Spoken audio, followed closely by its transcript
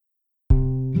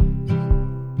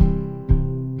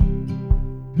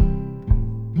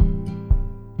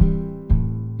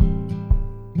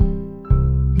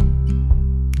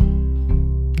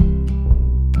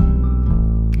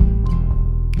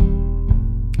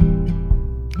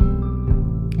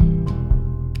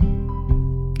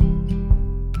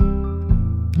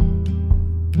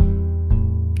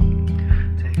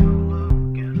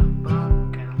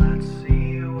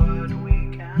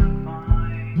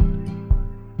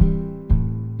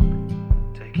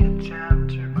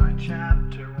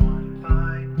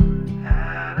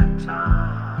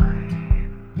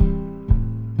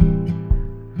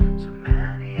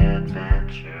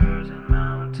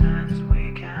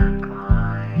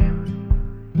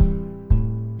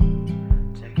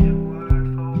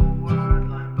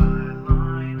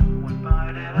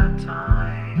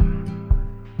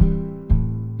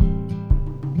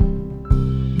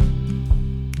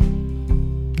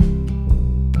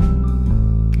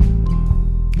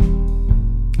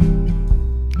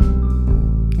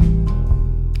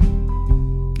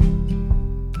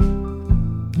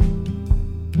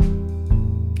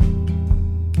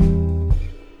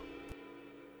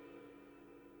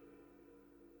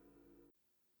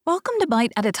Welcome to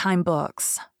Bite at a Time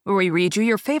Books, where we read you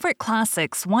your favorite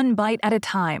classics one bite at a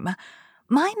time.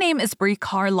 My name is Brie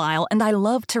Carlisle, and I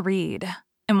love to read,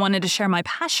 and wanted to share my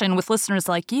passion with listeners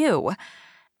like you.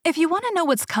 If you want to know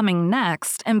what's coming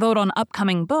next and vote on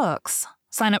upcoming books,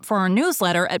 sign up for our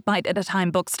newsletter at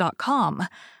biteatatimebooks.com.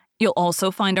 You'll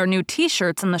also find our new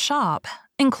t-shirts in the shop,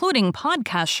 including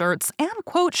podcast shirts and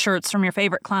quote shirts from your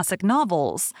favorite classic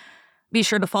novels. Be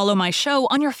sure to follow my show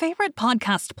on your favorite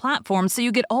podcast platform so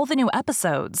you get all the new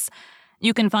episodes.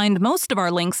 You can find most of our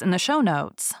links in the show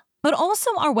notes, but also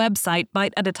our website,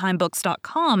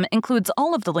 biteatatimebooks.com, includes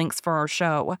all of the links for our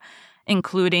show,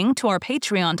 including to our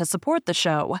Patreon to support the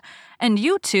show, and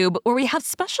YouTube, where we have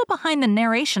special behind the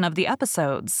narration of the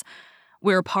episodes.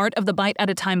 We're part of the Bite at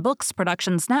a Time Books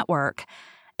Productions Network.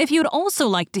 If you'd also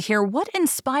like to hear what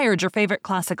inspired your favorite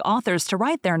classic authors to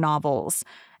write their novels,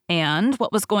 and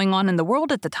what was going on in the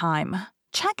world at the time,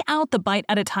 check out the Bite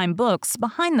at a Time Books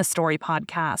Behind the Story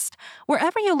podcast,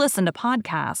 wherever you listen to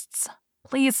podcasts.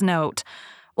 Please note,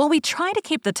 while we try to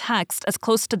keep the text as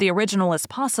close to the original as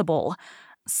possible,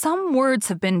 some words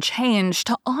have been changed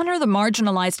to honor the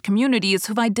marginalized communities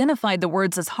who've identified the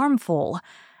words as harmful,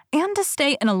 and to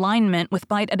stay in alignment with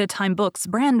Bite at a Time Books'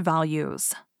 brand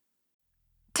values.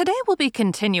 Today we'll be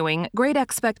continuing Great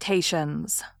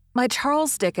Expectations by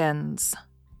Charles Dickens.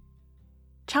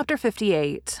 Chapter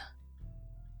 58.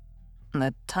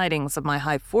 The tidings of my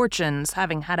high fortunes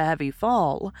having had a heavy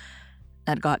fall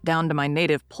had got down to my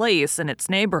native place and its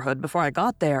neighborhood before I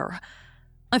got there.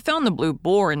 I found the Blue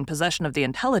Boar in possession of the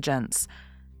intelligence,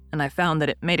 and I found that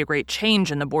it made a great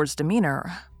change in the Boar's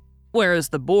demeanor. Whereas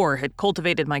the Boar had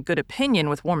cultivated my good opinion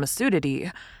with warm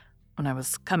assiduity when I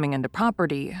was coming into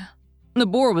property, the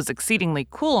Boar was exceedingly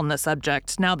cool on the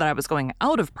subject now that I was going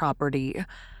out of property.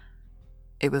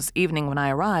 It was evening when I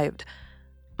arrived,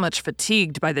 much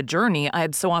fatigued by the journey I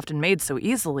had so often made so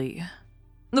easily.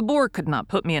 The Boar could not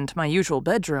put me into my usual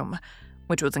bedroom,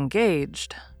 which was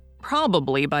engaged,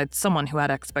 probably by someone who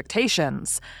had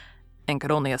expectations, and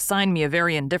could only assign me a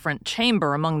very indifferent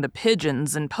chamber among the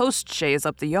pigeons and post-chaise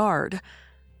up the yard.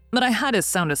 But I had as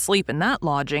sound a sleep in that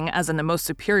lodging as in the most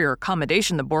superior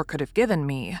accommodation the Boar could have given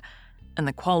me, and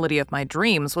the quality of my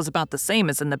dreams was about the same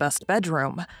as in the best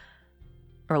bedroom.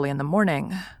 Early in the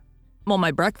morning, while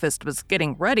my breakfast was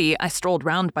getting ready, I strolled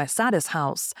round by Satis'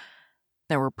 house.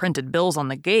 There were printed bills on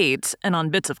the gate and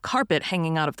on bits of carpet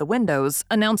hanging out of the windows,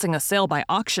 announcing a sale by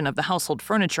auction of the household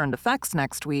furniture and effects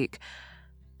next week.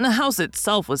 The house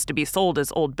itself was to be sold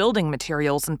as old building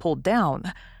materials and pulled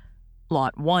down.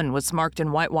 Lot 1 was marked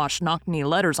in whitewashed knock-knee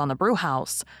letters on the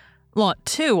brewhouse. Lot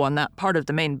 2 on that part of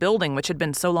the main building which had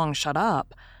been so long shut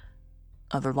up.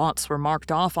 Other lots were marked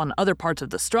off on other parts of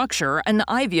the structure, and the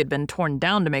ivy had been torn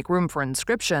down to make room for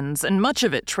inscriptions, and much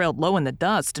of it trailed low in the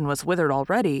dust and was withered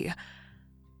already.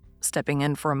 Stepping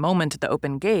in for a moment at the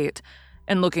open gate,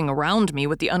 and looking around me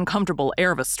with the uncomfortable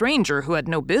air of a stranger who had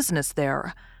no business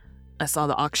there, I saw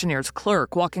the auctioneer's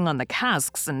clerk walking on the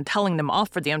casks and telling them off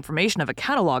for the information of a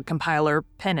catalog compiler,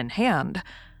 pen in hand,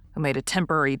 who made a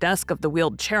temporary desk of the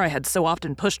wheeled chair I had so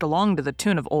often pushed along to the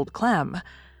tune of Old Clem.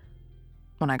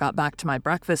 When I got back to my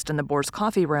breakfast in the Boar's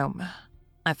coffee room,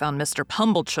 I found Mr.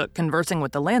 Pumblechook conversing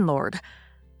with the landlord.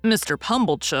 Mr.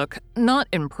 Pumblechook, not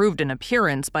improved in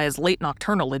appearance by his late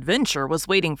nocturnal adventure, was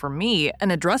waiting for me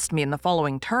and addressed me in the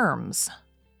following terms.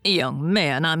 "Young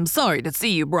man, I'm sorry to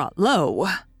see you brought low.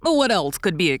 But what else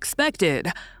could be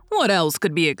expected? What else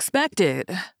could be expected?"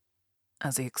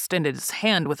 As he extended his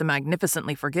hand with a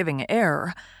magnificently forgiving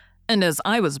air, and as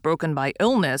I was broken by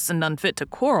illness and unfit to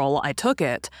quarrel, I took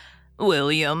it.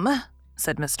 "William,"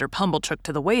 said Mr. Pumblechook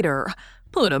to the waiter,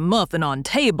 "put a muffin on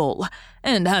table.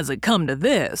 And has it come to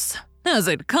this? Has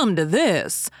it come to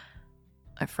this?"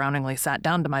 I frowningly sat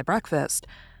down to my breakfast.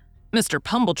 Mr.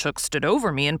 Pumblechook stood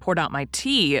over me and poured out my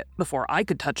tea before I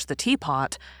could touch the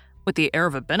teapot, with the air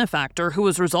of a benefactor who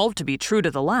was resolved to be true to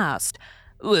the last.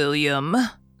 "William,"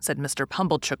 said Mr.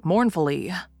 Pumblechook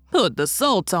mournfully, "put the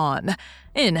salt on.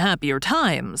 In happier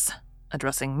times,"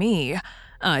 addressing me,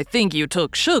 "I think you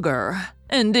took sugar.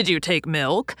 And did you take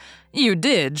milk? You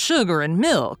did, sugar and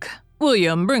milk.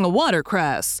 William, bring a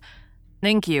watercress."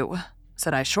 "Thank you,"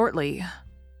 said I shortly.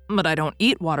 "But I don't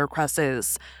eat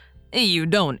watercresses." "You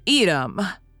don't eat 'em,"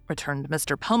 returned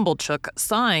Mr. Pumblechook,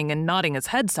 sighing and nodding his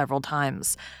head several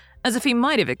times, as if he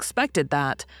might have expected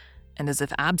that, and as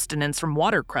if abstinence from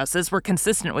watercresses were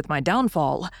consistent with my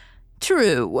downfall.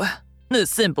 "True. The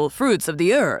simple fruits of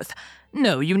the earth.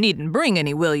 No, you needn't bring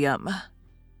any, William."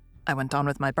 I went on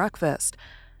with my breakfast,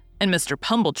 and Mr.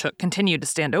 Pumblechook continued to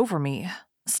stand over me,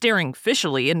 staring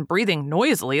fishily and breathing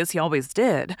noisily as he always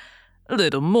did.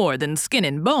 "Little more than skin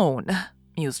and bone,"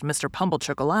 mused Mr.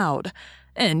 Pumblechook aloud.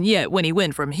 "And yet when he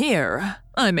went from here,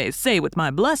 I may say with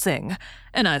my blessing,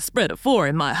 and I spread afore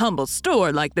in my humble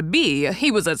store like the bee,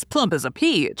 he was as plump as a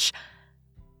peach."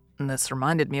 And this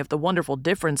reminded me of the wonderful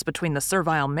difference between the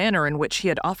servile manner in which he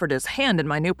had offered his hand in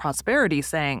my new prosperity,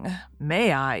 saying,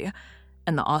 "May I?"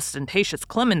 and the ostentatious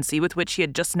clemency with which he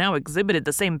had just now exhibited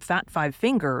the same fat 5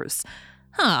 fingers.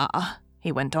 "Ah,"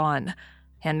 he went on,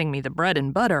 handing me the bread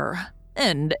and butter,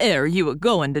 "and ere you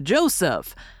a-goin' to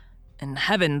Joseph?" "In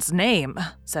heaven's name,"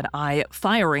 said I,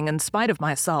 firing in spite of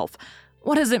myself,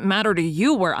 "what does it matter to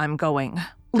you where I'm going?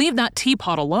 Leave that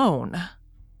teapot alone."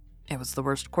 It was the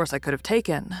worst course I could have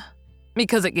taken,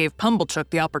 because it gave Pumblechook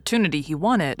the opportunity he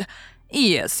wanted.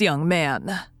 "Yes, young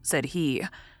man," said he,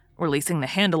 releasing the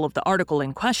handle of the article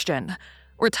in question,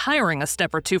 retiring a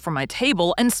step or two from my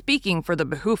table and speaking for the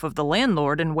behoof of the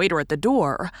landlord and waiter at the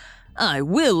door. "I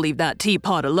will leave that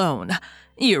teapot alone.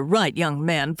 You're right, young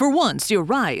man, for once you're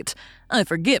right. I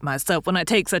forget myself when I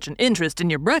take such an interest in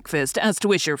your breakfast as to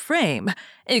wish your frame,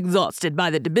 exhausted by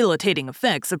the debilitating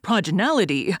effects of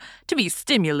prodigality, to be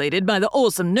stimulated by the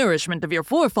wholesome nourishment of your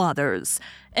forefathers.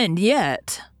 And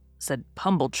yet," said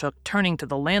Pumblechook, turning to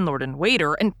the landlord and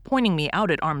waiter and pointing me out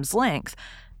at arm's length,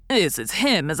 "this is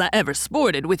him as I ever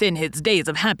sported within his days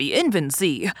of happy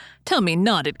infancy. Tell me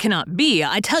not it cannot be,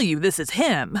 I tell you this is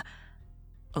him."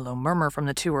 A low murmur from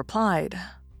the two replied.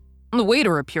 The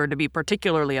waiter appeared to be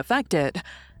particularly affected.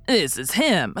 "This is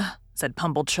him," said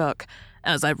Pumblechook,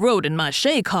 "as I've rode in my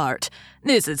shay-cart.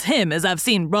 This is him as I've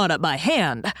seen brought up by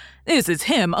hand. This is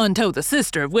him unto the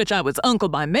sister of which I was uncle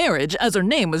by marriage, as her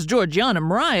name was Georgiana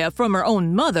Maria from her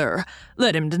own mother.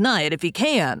 Let him deny it if he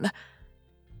can."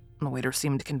 The waiter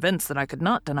seemed convinced that I could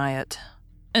not deny it,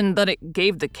 and that it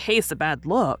gave the case a bad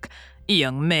look.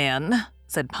 "Young man,"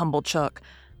 said Pumblechook,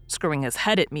 screwing his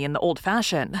head at me in the old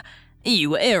fashion,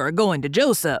 "you air going to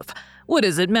Joseph. What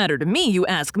does it matter to me you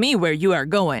ask me where you are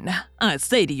going? I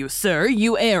say to you, sir,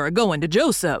 you air going to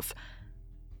Joseph."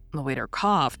 The waiter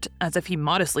coughed, as if he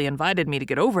modestly invited me to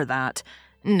get over that.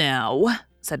 "Now,"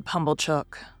 said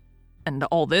Pumblechook. And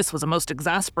all this was a most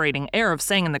exasperating air of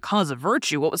saying in the cause of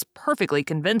virtue what was perfectly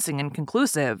convincing and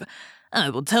conclusive. "I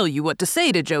will tell you what to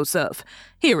say to Joseph.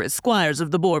 Here is Squires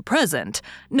of the Boar present,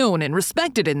 known and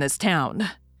respected in this town.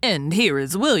 And here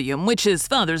is William, which his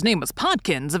father's name was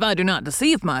Podkins, if I do not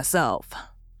deceive myself."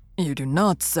 "You do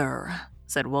not, sir,"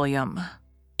 said William.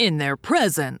 "In their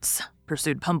presence,"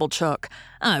 pursued Pumblechook,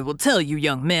 "I will tell you,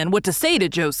 young man, what to say to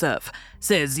Joseph.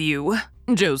 Says you,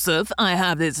 'Joseph, I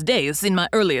have this day seen my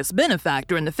earliest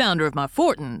benefactor and the founder of my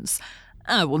fortins.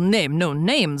 I will name no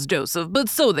names, Joseph, but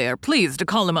so they are pleased to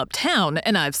call him uptown,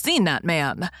 and I've seen that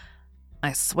man.'"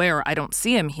 "I swear I don't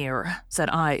see him here," said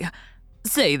I.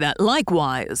 "Say that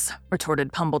likewise,"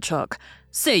 retorted Pumblechook.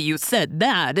 "Say you said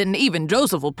that, and even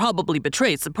Joseph will probably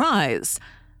betray surprise."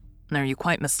 "There you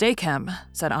quite mistake him,"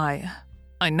 said I.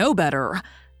 "I know better."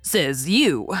 "Says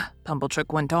you,"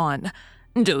 Pumblechook went on.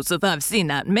 "Joseph, I've seen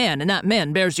that man, and that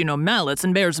man bears you no malice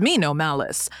and bears me no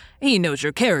malice. He knows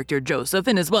your character, Joseph,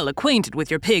 and is well acquainted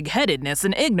with your pig-headedness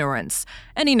and ignorance.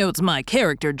 And he knows my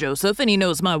character, Joseph, and he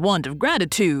knows my want of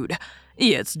gratitude.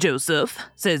 Yes, Joseph,"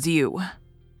 says you.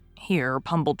 Here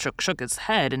Pumblechook shook his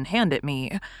head and handed at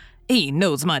me. "He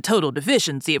knows my total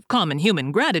deficiency of common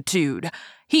human gratitude.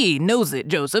 He knows it,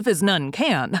 Joseph, as none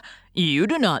can. You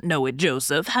do not know it,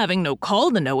 Joseph, having no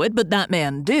call to know it, but that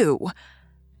man do."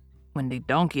 Windy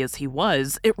donkey as he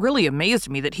was, it really amazed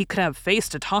me that he could have face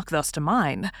to talk thus to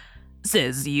mine.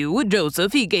 "Says you,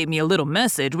 Joseph, he gave me a little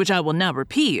message which I will now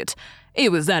repeat.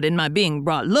 It was that in my being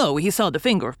brought low he saw the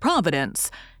finger of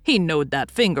Providence. He knowed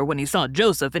that finger when he saw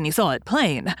Joseph, and he saw it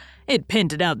plain. It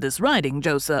pinted out this writing,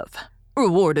 Joseph.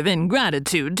 Reward of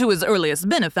ingratitude to his earliest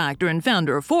benefactor and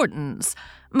founder of fortins.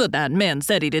 But that man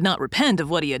said he did not repent of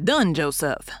what he had done,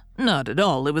 Joseph. Not at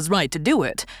all. It was right to do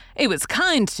it. It was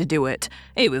kind to do it.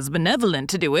 It was benevolent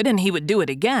to do it, and he would do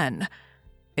it again."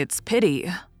 "It's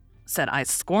pity," said I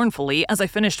scornfully as I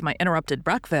finished my interrupted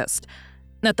breakfast,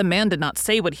 "that the man did not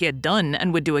say what he had done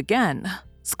and would do again.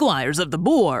 Squires of the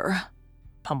Boar,"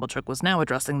 Pumblechook was now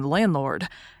addressing the landlord,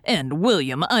 "and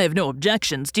William, I have no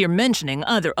objections to your mentioning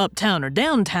either uptown or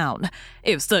downtown,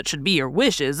 if such should be your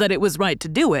wishes, that it was right to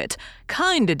do it,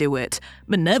 kind to do it,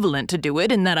 benevolent to do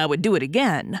it, and that I would do it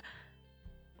again."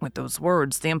 With those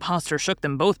words, the impostor shook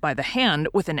them both by the hand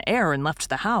with an air and left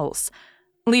the house,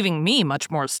 leaving me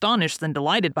much more astonished than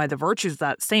delighted by the virtues of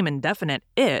that same indefinite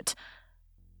it.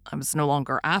 I was no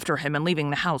longer after him and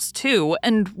leaving the house too,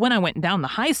 and when I went down the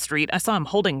high street, I saw him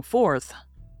holding forth,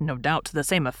 no doubt to the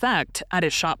same effect, at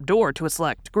his shop door to a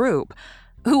select group,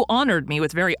 who honored me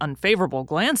with very unfavorable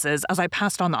glances as I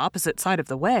passed on the opposite side of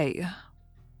the way.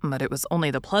 But it was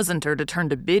only the pleasanter to turn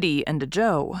to Biddy and to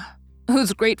Joe,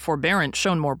 whose great forbearance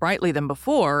shone more brightly than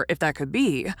before, if that could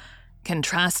be,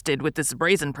 contrasted with this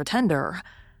brazen pretender.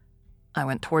 I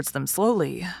went towards them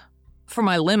slowly, for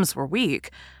my limbs were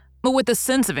weak, but with a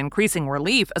sense of increasing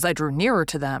relief as I drew nearer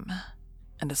to them,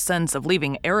 and a sense of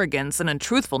leaving arrogance and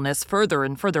untruthfulness further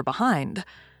and further behind.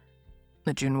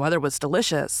 The June weather was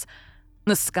delicious.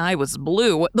 The sky was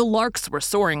blue, the larks were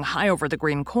soaring high over the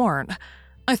green corn.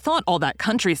 I thought all that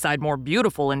countryside more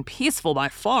beautiful and peaceful by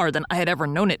far than I had ever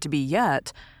known it to be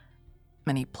yet.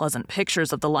 Many pleasant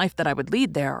pictures of the life that I would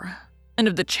lead there, and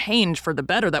of the change for the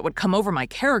better that would come over my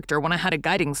character when I had a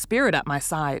guiding spirit at my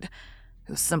side,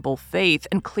 whose simple faith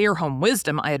and clear home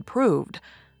wisdom I had proved,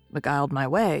 beguiled my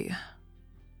way.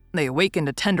 They awakened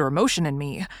a tender emotion in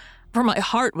me, for my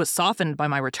heart was softened by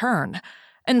my return,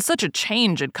 and such a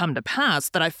change had come to pass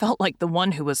that I felt like the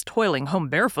one who was toiling home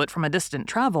barefoot from a distant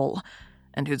travel,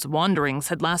 and whose wanderings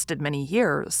had lasted many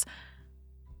years.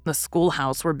 The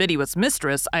schoolhouse where Biddy was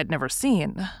mistress I had never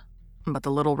seen, but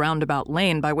the little roundabout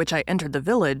lane by which I entered the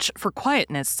village for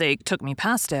quietness' sake took me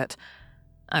past it.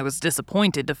 I was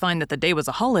disappointed to find that the day was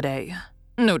a holiday.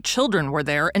 No children were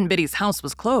there, and Biddy's house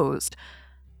was closed.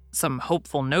 Some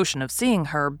hopeful notion of seeing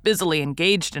her, busily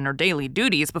engaged in her daily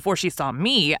duties before she saw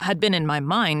me, had been in my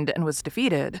mind and was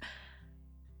defeated.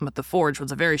 But the forge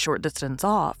was a very short distance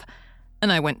off,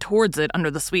 and I went towards it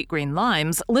under the sweet green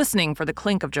limes, listening for the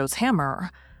clink of Joe's hammer.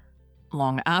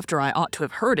 Long after I ought to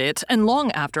have heard it, and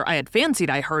long after I had fancied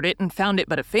I heard it and found it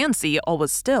but a fancy, all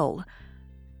was still.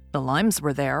 The limes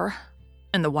were there,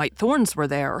 and the white thorns were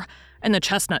there, and the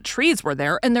chestnut trees were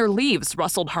there, and their leaves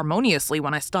rustled harmoniously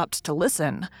when I stopped to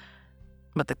listen.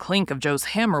 But the clink of Joe's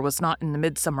hammer was not in the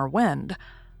midsummer wind.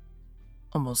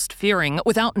 Almost fearing,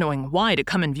 without knowing why, to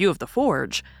come in view of the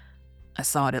forge, I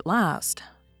saw it at last,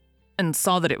 and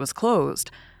saw that it was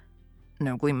closed.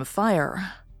 No gleam of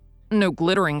fire, no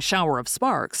glittering shower of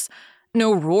sparks,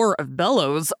 no roar of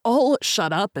bellows, all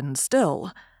shut up and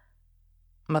still.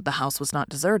 But the house was not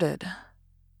deserted,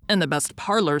 and the best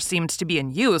parlor seemed to be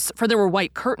in use, for there were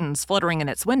white curtains fluttering in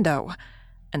its window,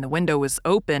 and the window was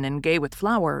open and gay with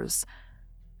flowers.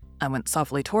 I went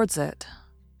softly towards it,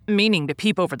 meaning to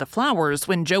peep over the flowers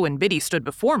when Joe and Biddy stood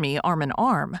before me, arm in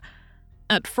arm.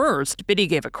 At first, Biddy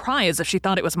gave a cry as if she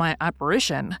thought it was my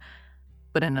apparition,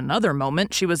 but in another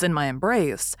moment she was in my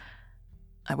embrace.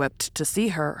 I wept to see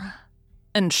her,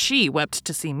 and she wept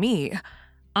to see me.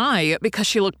 I, because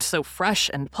she looked so fresh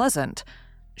and pleasant.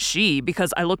 She,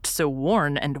 because I looked so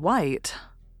worn and white.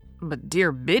 But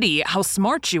dear Biddy, how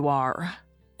smart you are.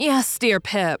 Yes, dear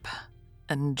Pip.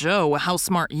 And Joe, how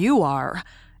smart you are.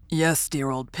 Yes, dear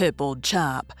old Pip, old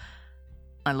chap.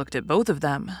 I looked at both of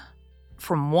them,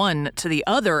 from one to the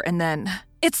other, and then,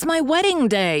 "It's my wedding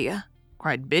day!"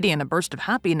 cried Biddy in a burst of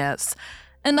happiness.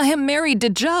 "And I am married to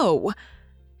Joe!"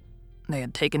 They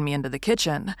had taken me into the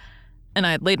kitchen, and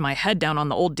I had laid my head down on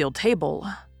the old deal table.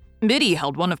 Biddy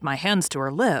held one of my hands to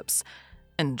her lips,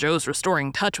 and Joe's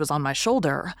restoring touch was on my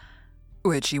shoulder.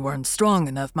 "Which you weren't strong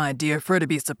enough, my dear, for to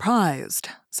be surprised,"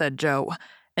 said Joe,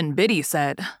 and Biddy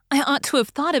said, "I ought to have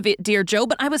thought of it, dear Joe,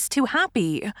 but I was too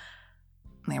happy."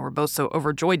 They were both so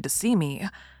overjoyed to see me,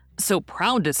 so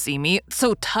proud to see me,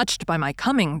 so touched by my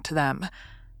coming to them,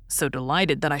 so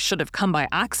delighted that I should have come by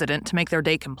accident to make their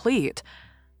day complete.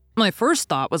 My first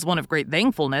thought was one of great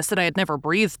thankfulness that I had never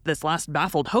breathed this last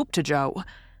baffled hope to Joe.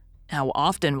 How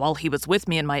often while he was with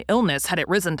me in my illness had it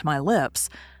risen to my lips.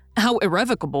 How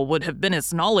irrevocable would have been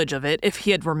his knowledge of it if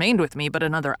he had remained with me but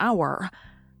another hour.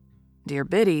 "Dear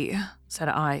Biddy," said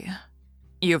I,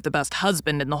 "you have the best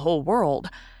husband in the whole world,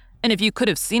 and if you could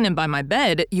have seen him by my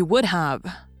bed, you would have.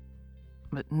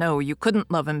 But no, you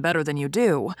couldn't love him better than you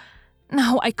do."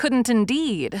 "No, I couldn't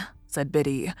indeed," said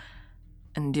Biddy.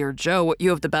 "And dear Joe, you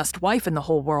have the best wife in the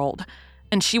whole world,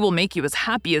 and she will make you as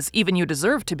happy as even you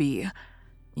deserve to be.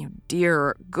 You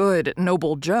dear, good,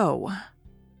 noble Joe."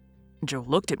 Joe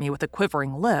looked at me with a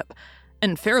quivering lip,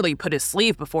 and fairly put his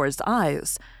sleeve before his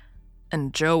eyes.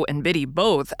 "And Joe and Biddy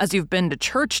both, as you've been to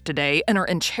church today and are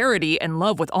in charity and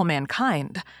love with all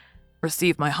mankind,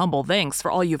 receive my humble thanks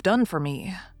for all you've done for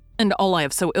me, and all I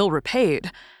have so ill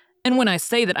repaid. And when I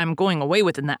say that I'm going away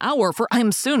within the hour, for I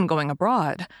am soon going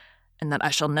abroad, and that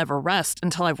I shall never rest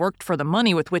until I've worked for the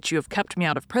money with which you have kept me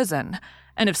out of prison,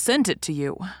 and have sent it to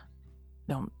you.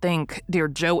 Don't think, dear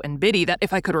Joe and Biddy, that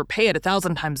if I could repay it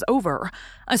 1,000 times over,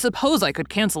 I suppose I could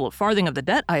cancel a farthing of the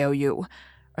debt I owe you,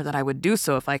 or that I would do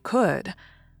so if I could."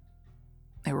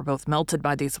 They were both melted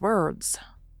by these words,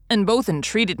 and both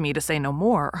entreated me to say no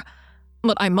more.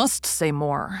 But I must say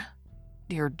more.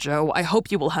 Dear Joe, I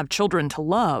hope you will have children to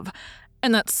love,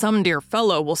 and that some dear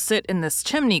fellow will sit in this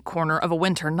chimney corner of a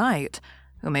winter night,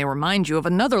 who may remind you of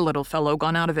another little fellow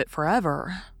gone out of it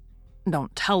forever.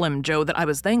 Don't tell him, Joe, that I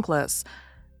was thankless.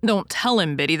 Don't tell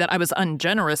him, Biddy, that I was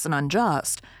ungenerous and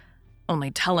unjust.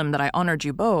 Only tell him that I honored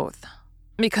you both,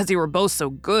 because you were both so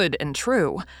good and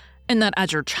true, and that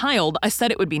as your child, I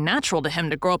said it would be natural to him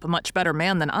to grow up a much better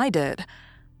man than I did.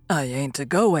 I ain't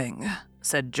a-going,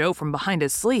 said Joe from behind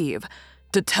his sleeve,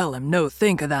 to tell him no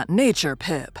think o' that nature,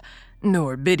 Pip.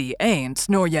 Nor Biddy ain't,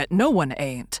 nor yet no one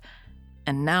ain't.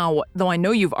 And now, though I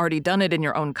know you've already done it in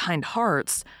your own kind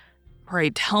hearts, pray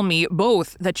tell me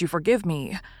both that you forgive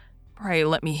me. Pray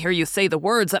let me hear you say the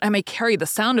words that I may carry the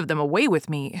sound of them away with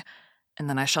me, and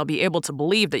then I shall be able to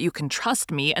believe that you can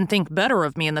trust me and think better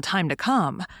of me in the time to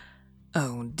come.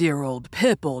 Oh, dear old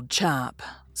Pip, old chap,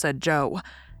 said Joe.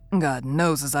 God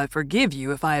knows as I forgive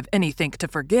you if I have anythink to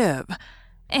forgive.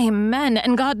 Amen,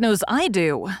 and God knows I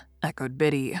do, echoed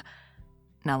Biddy.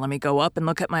 Now let me go up and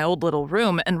look at my old little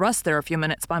room and rest there a few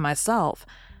minutes by myself.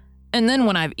 And then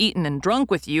when I've eaten and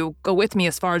drunk with you, go with me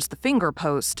as far as the finger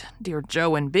post, dear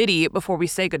Joe and Biddy, before we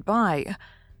say goodbye.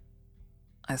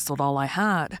 I sold all I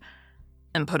had,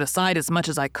 and put aside as much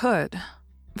as I could,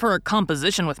 for a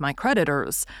composition with my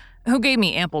creditors, who gave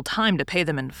me ample time to pay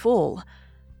them in full,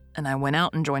 and I went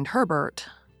out and joined Herbert.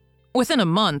 Within a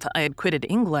month, I had quitted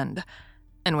England,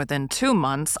 and within 2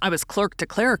 months, I was clerk to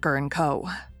Clarriker & Co.,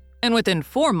 and within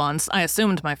 4 months, I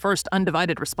assumed my first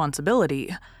undivided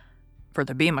responsibility, for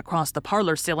the beam across the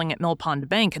parlor ceiling at Mill Pond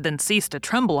Bank had then ceased to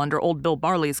tremble under old Bill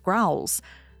Barley's growls,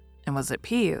 and was at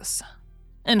peace.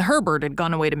 And Herbert had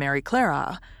gone away to marry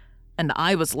Clara, and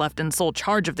I was left in sole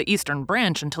charge of the Eastern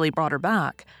Branch until he brought her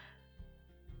back.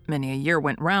 Many a year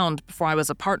went round before I was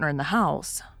a partner in the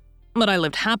house, but I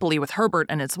lived happily with Herbert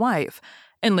and his wife,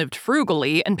 and lived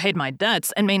frugally and paid my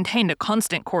debts and maintained a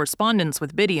constant correspondence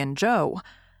with Biddy and Joe.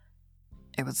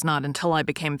 It was not until I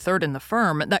became third in the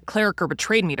firm that Clarriker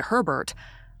betrayed me to Herbert,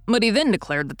 but he then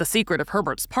declared that the secret of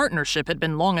Herbert's partnership had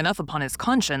been long enough upon his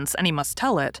conscience and he must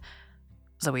tell it.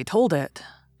 So he told it.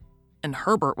 And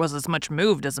Herbert was as much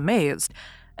moved as amazed,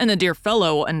 and the dear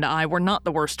fellow and I were not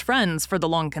the worst friends for the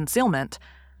long concealment.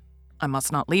 I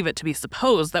must not leave it to be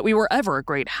supposed that we were ever a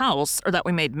great house or that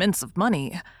we made mince of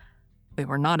money. We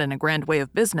were not in a grand way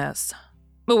of business,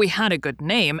 but we had a good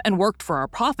name and worked for our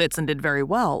profits and did very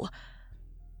well.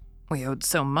 We owed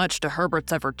so much to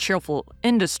Herbert's ever-cheerful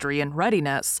industry and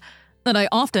readiness that I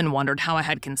often wondered how I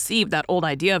had conceived that old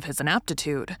idea of his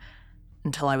inaptitude,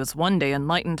 until I was one day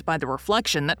enlightened by the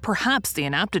reflection that perhaps the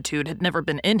inaptitude had never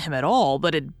been in him at all,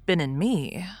 but had been in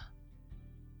me.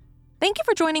 Thank you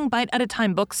for joining Bite at a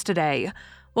Time Books today,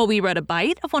 while we read a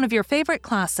bite of one of your favorite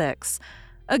classics.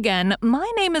 Again,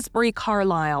 my name is Brie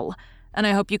Carlisle, and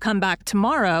I hope you come back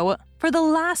tomorrow for the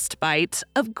last bite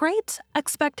of Great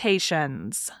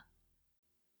Expectations.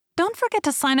 Don't forget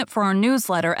to sign up for our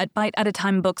newsletter at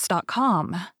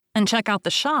biteatatimebooks.com and check out the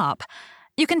shop.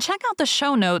 You can check out the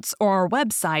show notes or our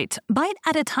website,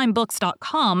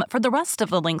 biteatatimebooks.com, for the rest of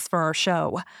the links for our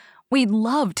show. We'd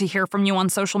love to hear from you on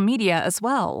social media as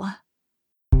well.